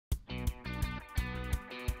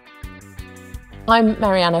I'm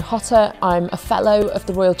Mary-Ann Ochota. I'm a Fellow of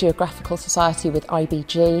the Royal Geographical Society with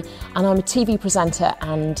IBG, and I'm a TV presenter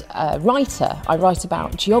and a writer. I write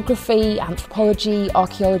about geography, anthropology,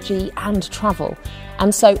 archaeology and travel.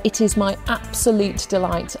 And so it is my absolute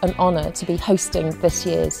delight and honour to be hosting this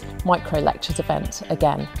year's Microlectures event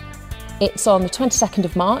again. It's on the 22nd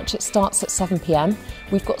of March, it starts at 7 p.m.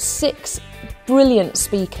 We've got 6 brilliant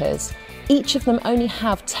speakers. Each of them only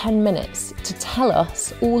have 10 minutes to tell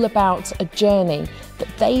us all about a journey that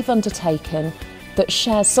they've undertaken that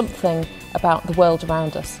shares something about the world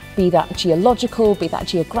around us, be that geological, be that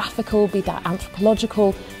geographical, be that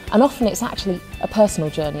anthropological, and often it's actually a personal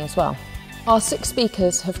journey as well. Our 6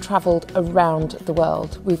 speakers have travelled around the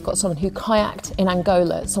world. We've got someone who kayaked in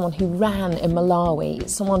Angola, someone who ran in Malawi,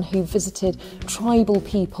 someone who visited tribal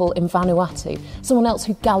people in Vanuatu, someone else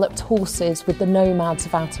who galloped horses with the nomads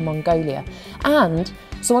of Outer Mongolia, and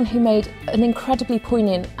someone who made an incredibly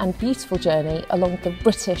poignant and beautiful journey along the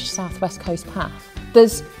British South West Coast Path.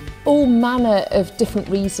 There's all manner of different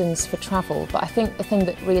reasons for travel, but I think the thing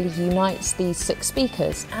that really unites these 6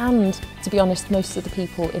 speakers, and to be honest, most of the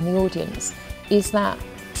people in the audience, is that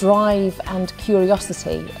drive and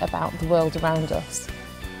curiosity about the world around us.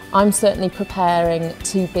 I'm certainly preparing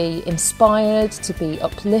to be inspired, to be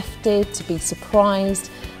uplifted, to be surprised,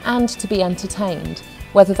 and to be entertained,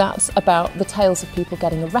 whether that's about the tales of people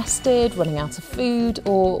getting arrested, running out of food,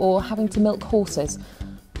 or having to milk horses,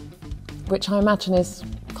 which I imagine is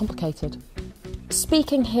complicated.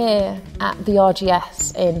 Speaking here at the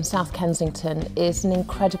RGS in South Kensington is an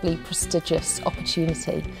incredibly prestigious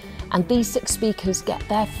opportunity, and these 6 speakers get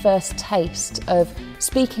their first taste of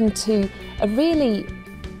speaking to a really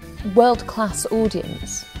world-class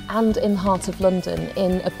audience and in the heart of London,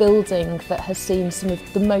 in a building that has seen some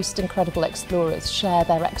of the most incredible explorers share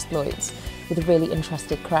their exploits with a really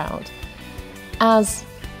interested crowd. As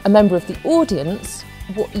a member of the audience,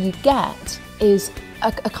 what you get is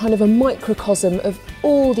a kind of a microcosm of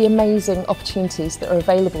all the amazing opportunities that are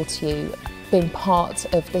available to you being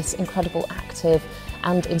part of this incredible, active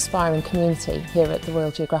and inspiring community here at the Royal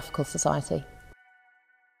Geographical Society.